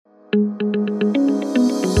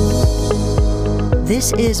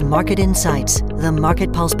This is Market Insights, the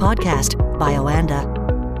Market Pulse podcast by Oanda.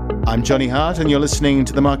 I'm Johnny Hart, and you're listening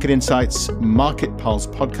to the Market Insights Market Pulse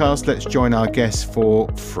podcast. Let's join our guests for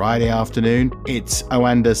Friday afternoon. It's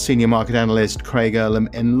Oanda Senior Market Analyst Craig Earlham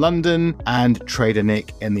in London and Trader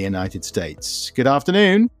Nick in the United States. Good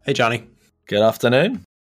afternoon. Hey, Johnny. Good afternoon.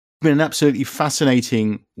 It's been an absolutely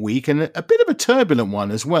fascinating week and a bit of a turbulent one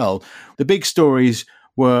as well. The big stories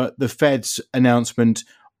were the Fed's announcement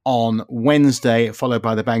on Wednesday, followed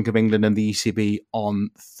by the Bank of England and the ECB on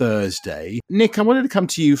Thursday. Nick, I wanted to come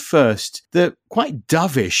to you first. The quite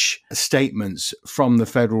dovish statements from the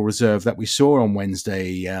Federal Reserve that we saw on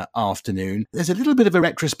Wednesday afternoon, there's a little bit of a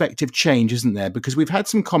retrospective change, isn't there? Because we've had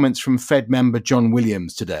some comments from Fed member John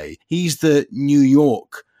Williams today. He's the New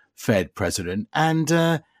York Fed president, and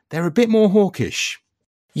they're a bit more hawkish.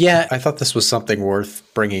 Yeah, I thought this was something worth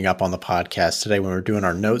bringing up on the podcast today when we were doing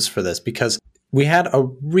our notes for this, because we had a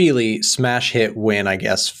really smash hit win, I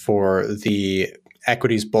guess, for the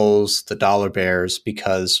equities bulls, the dollar bears,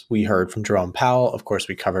 because we heard from Jerome Powell. Of course,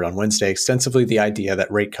 we covered on Wednesday extensively the idea that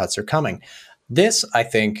rate cuts are coming. This, I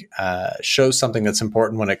think, shows something that's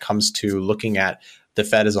important when it comes to looking at the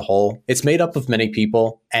Fed as a whole. It's made up of many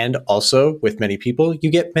people, and also with many people, you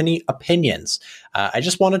get many opinions. I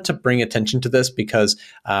just wanted to bring attention to this because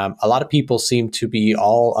a lot of people seem to be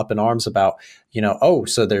all up in arms about,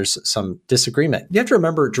 so there's some disagreement. You have to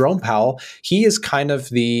remember Jerome Powell, he is kind of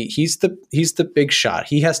he's the big shot.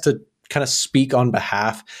 He has to kind of speak on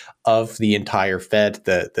behalf of the entire Fed.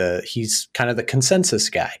 He's kind of the consensus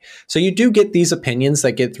guy. So you do get these opinions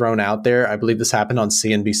that get thrown out there. I believe this happened on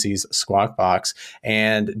CNBC's Squawk Box,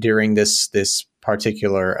 and during this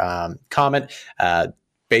particular comment,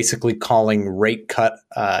 basically calling rate cut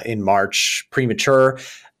in March premature.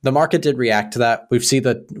 The market did react to that. We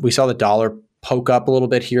saw the dollar poke up a little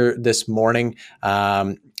bit here this morning.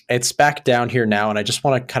 It's back down here now, and I just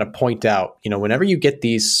want to kind of point out, whenever you get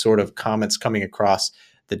these sort of comments coming across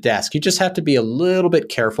the desk, you just have to be a little bit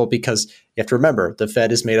careful, because you have to remember the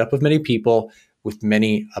Fed is made up of many people with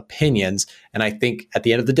many opinions. And I think at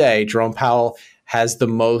the end of the day, Jerome Powell has the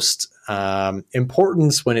most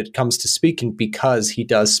importance when it comes to speaking, because he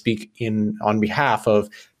does speak on behalf of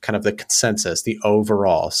kind of the consensus, the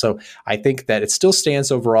overall. So I think that it still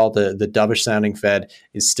stands overall. The dovish sounding Fed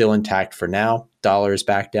is still intact for now. Dollar is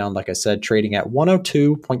back down, like I said, trading at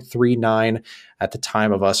 102.39 at the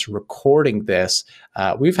time of us recording this.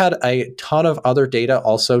 We've had a ton of other data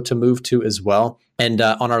also to move to as well. And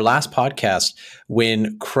on our last podcast,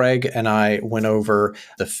 when Craig and I went over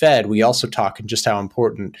the Fed, we also talked just how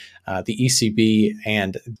important the ECB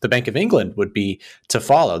and the Bank of England would be to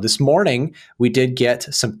follow. This morning, we did get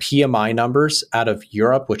some PMI numbers out of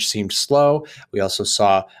Europe, which seemed slow. We also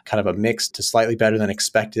saw kind of a mix to slightly better than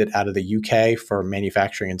expected out of the UK for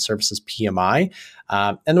manufacturing and services PMI.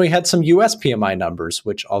 And then we had some US PMI numbers,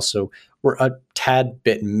 which also were a tad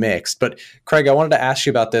bit mixed. But Craig, I wanted to ask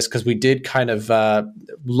you about this because we did kind of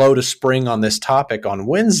load a spring on this topic on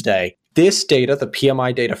Wednesday. This data, the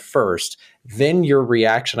PMI data first, then your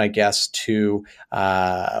reaction, I guess, to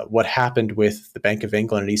what happened with the Bank of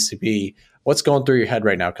England and ECB. What's going through your head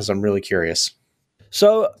right now? Because I'm really curious.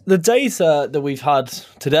 So the data that we've had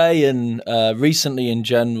today and recently in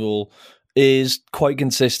general is quite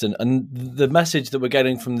consistent. And the message that we're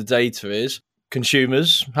getting from the data is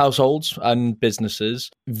consumers, households and businesses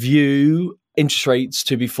view interest rates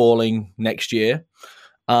to be falling next year.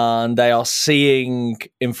 And they are seeing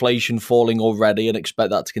inflation falling already and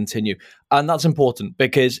expect that to continue. And that's important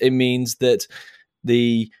because it means that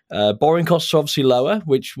the borrowing costs are obviously lower,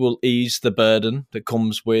 which will ease the burden that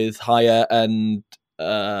comes with higher and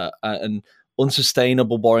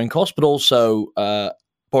unsustainable borrowing costs, but also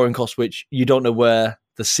borrowing costs which you don't know where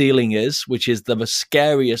the ceiling is, which is the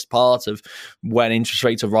scariest part of when interest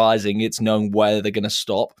rates are rising. It's knowing where they're going to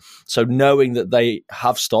stop. So knowing that they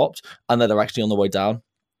have stopped and that they're actually on the way down,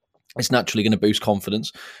 it's naturally going to boost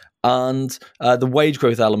confidence. And the wage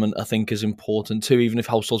growth element, I think, is important too, even if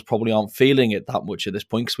households probably aren't feeling it that much at this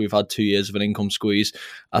point because we've had 2 years of an income squeeze.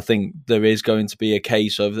 I think there is going to be a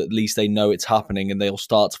case of at least they know it's happening and they'll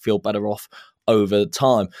start to feel better off over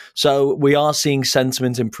time. So we are seeing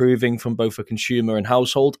sentiment improving from both a consumer and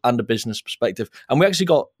household and a business perspective. And we actually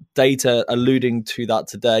got data alluding to that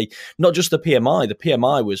today, not just the PMI. The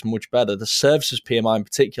PMI was much better. The services PMI in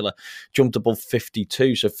particular jumped above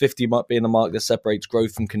 52. So 50 might be in the mark that separates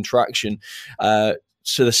growth from contraction. So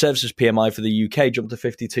the services PMI for the UK jumped to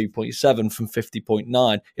 52.7 from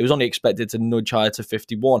 50.9. It was only expected to nudge higher to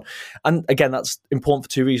 51. And again, that's important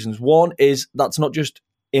for two reasons. One is that's not just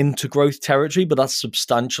into growth territory, but that's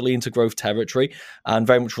substantially into growth territory and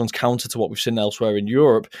very much runs counter to what we've seen elsewhere in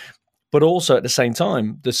Europe. But also at the same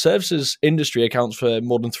time, the services industry accounts for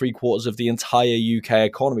more than 3/4 of the entire UK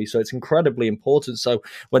economy. So it's incredibly important. So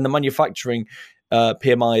when the manufacturing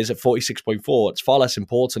PMI is at 46.4, it's far less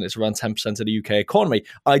important. It's around 10% of the UK economy.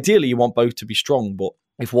 Ideally, you want both to be strong, but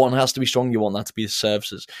if one has to be strong, you want that to be the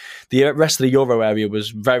services. The rest of the euro area was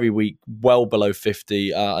very weak, well below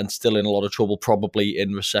 50, and still in a lot of trouble, probably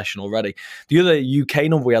in recession already. The other UK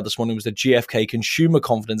number we had this morning was the GfK consumer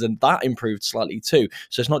confidence, and that improved slightly too.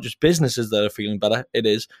 So it's not just businesses that are feeling better, it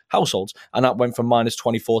is households. And that went from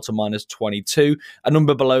 -24 to -22. A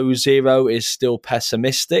number below zero is still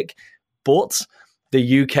pessimistic, but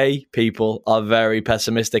the UK people are very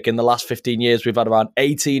pessimistic. In the last 15 years, we've had around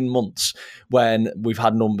 18 months when we've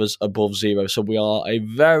had numbers above zero. So we are a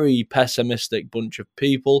very pessimistic bunch of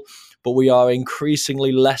people, but we are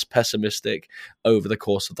increasingly less pessimistic over the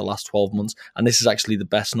course of the last 12 months. And this is actually the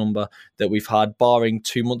best number that we've had, barring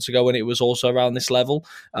 2 months ago when it was also around this level,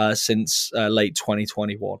 since late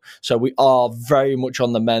 2021. So we are very much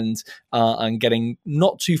on the mend and getting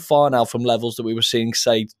not too far now from levels that we were seeing,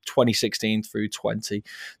 say, 2016 through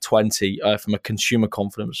 2020 from a consumer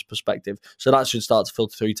confidence perspective. So that should start to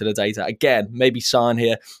filter through to the data. Again, maybe sign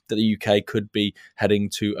here that the UK could be heading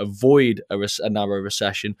to avoid a narrow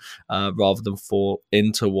recession rather than fall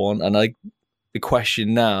into one. And the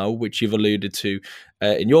question now, which you've alluded to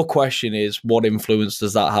in your question, is what influence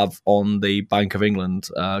does that have on the Bank of England?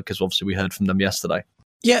 Because obviously we heard from them yesterday.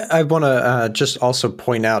 Yeah, I want to just also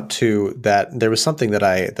point out too that there was something that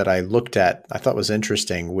I looked at, I thought was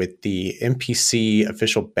interesting with the MPC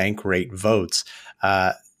official bank rate votes,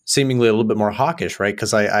 seemingly a little bit more hawkish, right?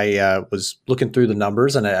 Because I was looking through the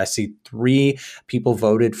numbers and I see 3 people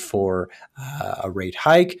voted for a rate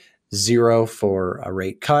hike, 0 for a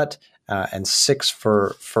rate cut, and 6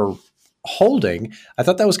 for holding. I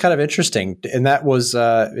thought that was kind of interesting. And that was,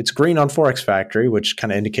 it's green on Forex Factory, which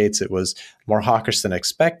kind of indicates it was more hawkish than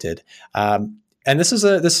expected. And this is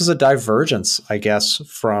a divergence, I guess,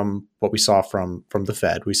 from what we saw from the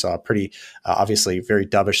Fed. We saw a pretty, obviously, very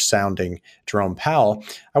dovish sounding Jerome Powell.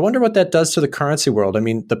 I wonder what that does to the currency world. I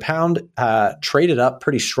mean, the pound traded up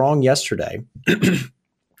pretty strong yesterday.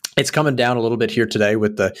 It's coming down a little bit here today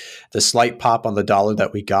with the slight pop on the dollar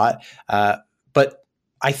that we got. But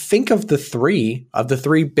I think of the three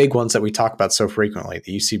big ones that we talk about so frequently,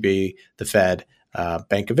 the ECB, the Fed,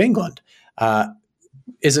 Bank of England.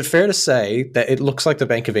 Is it fair to say that it looks like the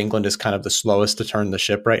Bank of England is kind of the slowest to turn the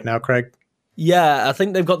ship right now, Craig? Yeah, I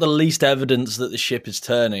think they've got the least evidence that the ship is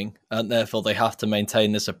turning, and therefore they have to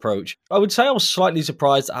maintain this approach. I would say I was slightly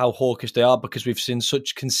surprised at how hawkish they are because we've seen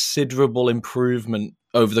such considerable improvement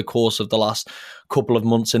over the course of the last couple of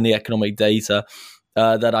months in the economic data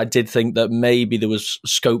that I did think that maybe there was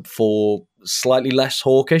scope for slightly less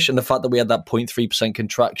hawkish. And the fact that we had that 0.3%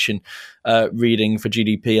 contraction reading for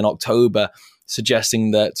GDP in October,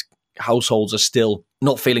 suggesting that households are still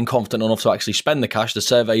not feeling confident enough to actually spend the cash. The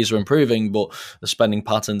surveys are improving, but the spending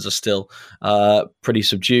patterns are still pretty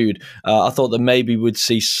subdued. I thought that maybe we'd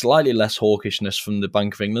see slightly less hawkishness from the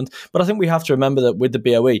Bank of England, but I think we have to remember that with the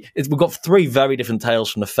BOE, we've got 3 very different tales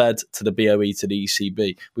from the Fed to the BOE to the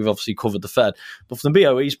ECB. We've obviously covered the Fed, but from the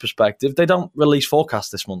BOE's perspective, they don't release forecasts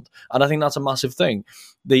this month, and I think that's a massive thing.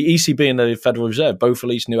 The ECB and the Federal Reserve both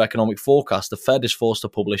release new economic forecasts. The Fed is forced to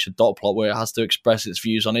publish a dot plot where it has to express its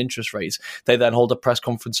views on interest rates. They then hold a press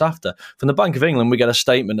conference after. From the Bank of England, we get a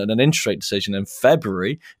statement and an interest rate decision. In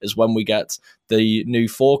February is when we get the new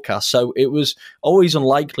forecast. So it was always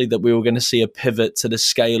unlikely that we were going to see a pivot to the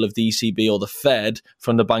scale of the ECB or the Fed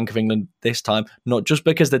from the Bank of England this time, not just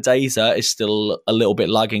because the data is still a little bit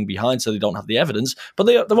lagging behind, so they don't have the evidence, but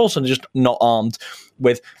they're also just not armed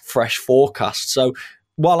with fresh forecasts. So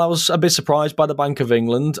while I was a bit surprised by the Bank of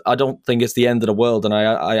England, I don't think it's the end of the world, and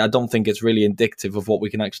I don't think it's really indicative of what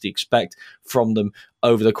we can actually expect from them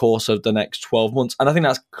over the course of the next 12 months. And I think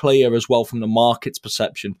that's clear as well from the market's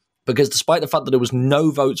perception. Because despite the fact that there was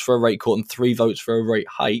no votes for a rate cut and 3 votes for a rate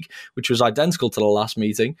hike, which was identical to the last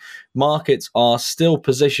meeting, markets are still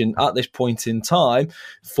positioned at this point in time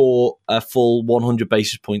for a full 100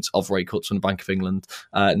 basis points of rate cuts from the Bank of England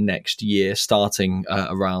next year, starting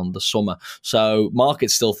around the summer. So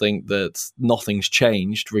markets still think that nothing's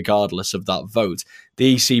changed regardless of that vote.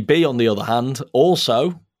 The ECB, on the other hand,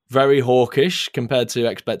 also very hawkish compared to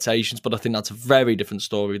expectations, but I think that's a very different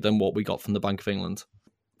story than what we got from the Bank of England.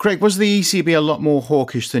 Craig, was the ECB a lot more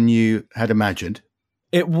hawkish than you had imagined?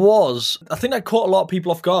 It was. I think that caught a lot of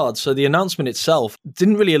people off guard. So the announcement itself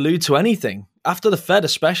didn't really allude to anything. After the Fed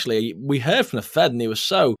especially, we heard from the Fed and they were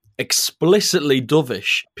so explicitly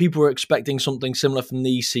dovish. People were expecting something similar from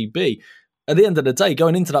the ECB. At the end of the day,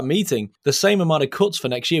 going into that meeting, the same amount of cuts for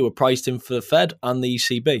next year were priced in for the Fed and the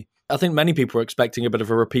ECB. I think many people were expecting a bit of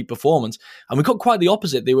a repeat performance, and we got quite the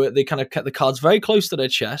opposite. They kind of kept the cards very close to their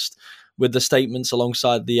chest with the statements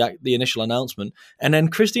alongside the initial announcement. And then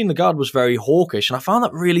Christine Lagarde was very hawkish, and I found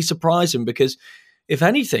that really surprising because, if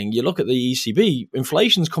anything, you look at the ECB,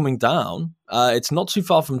 inflation's coming down. It's not too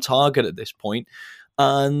far from target at this point,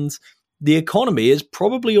 and the economy is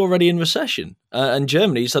probably already in recession, and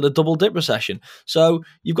Germany's had a double-dip recession. So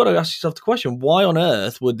you've got to ask yourself the question, why on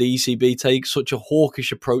earth would the ECB take such a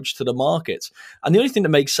hawkish approach to the markets? And the only thing that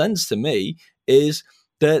makes sense to me is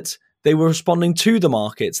that they were responding to the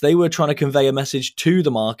markets. They were trying to convey a message to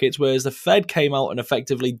the markets, whereas the Fed came out and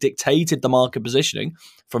effectively dictated the market positioning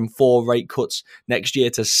from 4 rate cuts next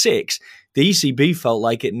year to 6. The ECB felt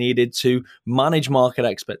like it needed to manage market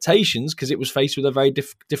expectations because it was faced with a very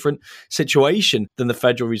different situation than the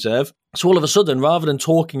Federal Reserve. So all of a sudden, rather than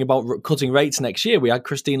talking about cutting rates next year, we had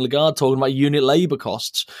Christine Lagarde talking about unit labour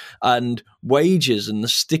costs and wages and the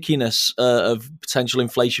stickiness of potential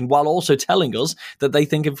inflation, while also telling us that they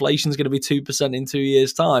think inflation is going to be 2% in 2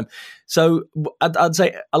 years' time. So I'd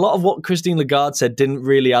say a lot of what Christine Lagarde said didn't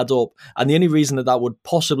really add up. And the only reason that would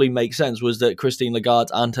possibly make sense was that Christine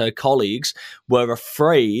Lagarde and her colleagues were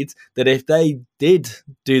afraid that if they did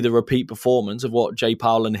do the repeat performance of what Jay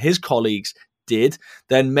Powell and his colleagues did,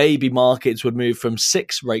 then maybe markets would move from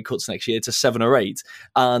 6 rate cuts next year to 7 or 8.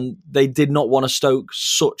 And they did not want to stoke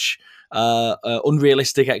such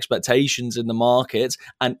unrealistic expectations in the markets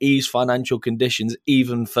and ease financial conditions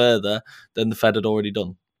even further than the Fed had already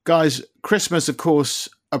done. Guys, Christmas, of course,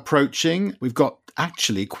 approaching. We've got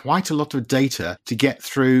actually quite a lot of data to get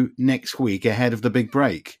through next week ahead of the big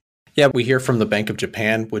break. Yeah, we hear from the Bank of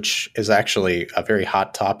Japan, which is actually a very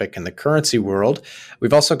hot topic in the currency world.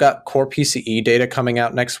 We've also got core PCE data coming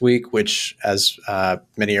out next week, which, as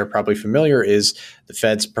many are probably familiar, is the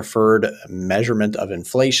Fed's preferred measurement of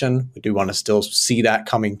inflation. We do want to still see that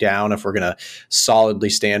coming down if we're going to solidly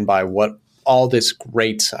stand by what all this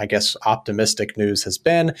great, I guess, optimistic news has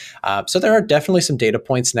been. So there are definitely some data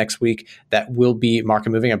points next week that will be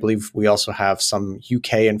market moving. I believe we also have some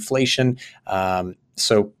UK inflation.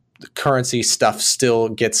 So the currency stuff still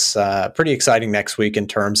gets pretty exciting next week in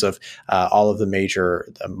terms of all of the major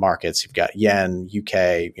markets. You've got yen,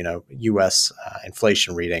 UK, US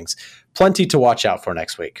inflation readings. Plenty to watch out for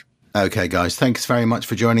next week. Okay, guys, thanks very much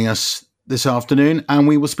for joining us this afternoon, and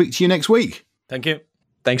we will speak to you next week. Thank you.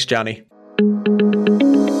 Thanks, Johnny.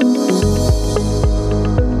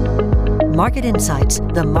 Market Insights,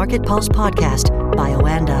 the Market Pulse podcast by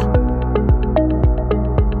Oanda.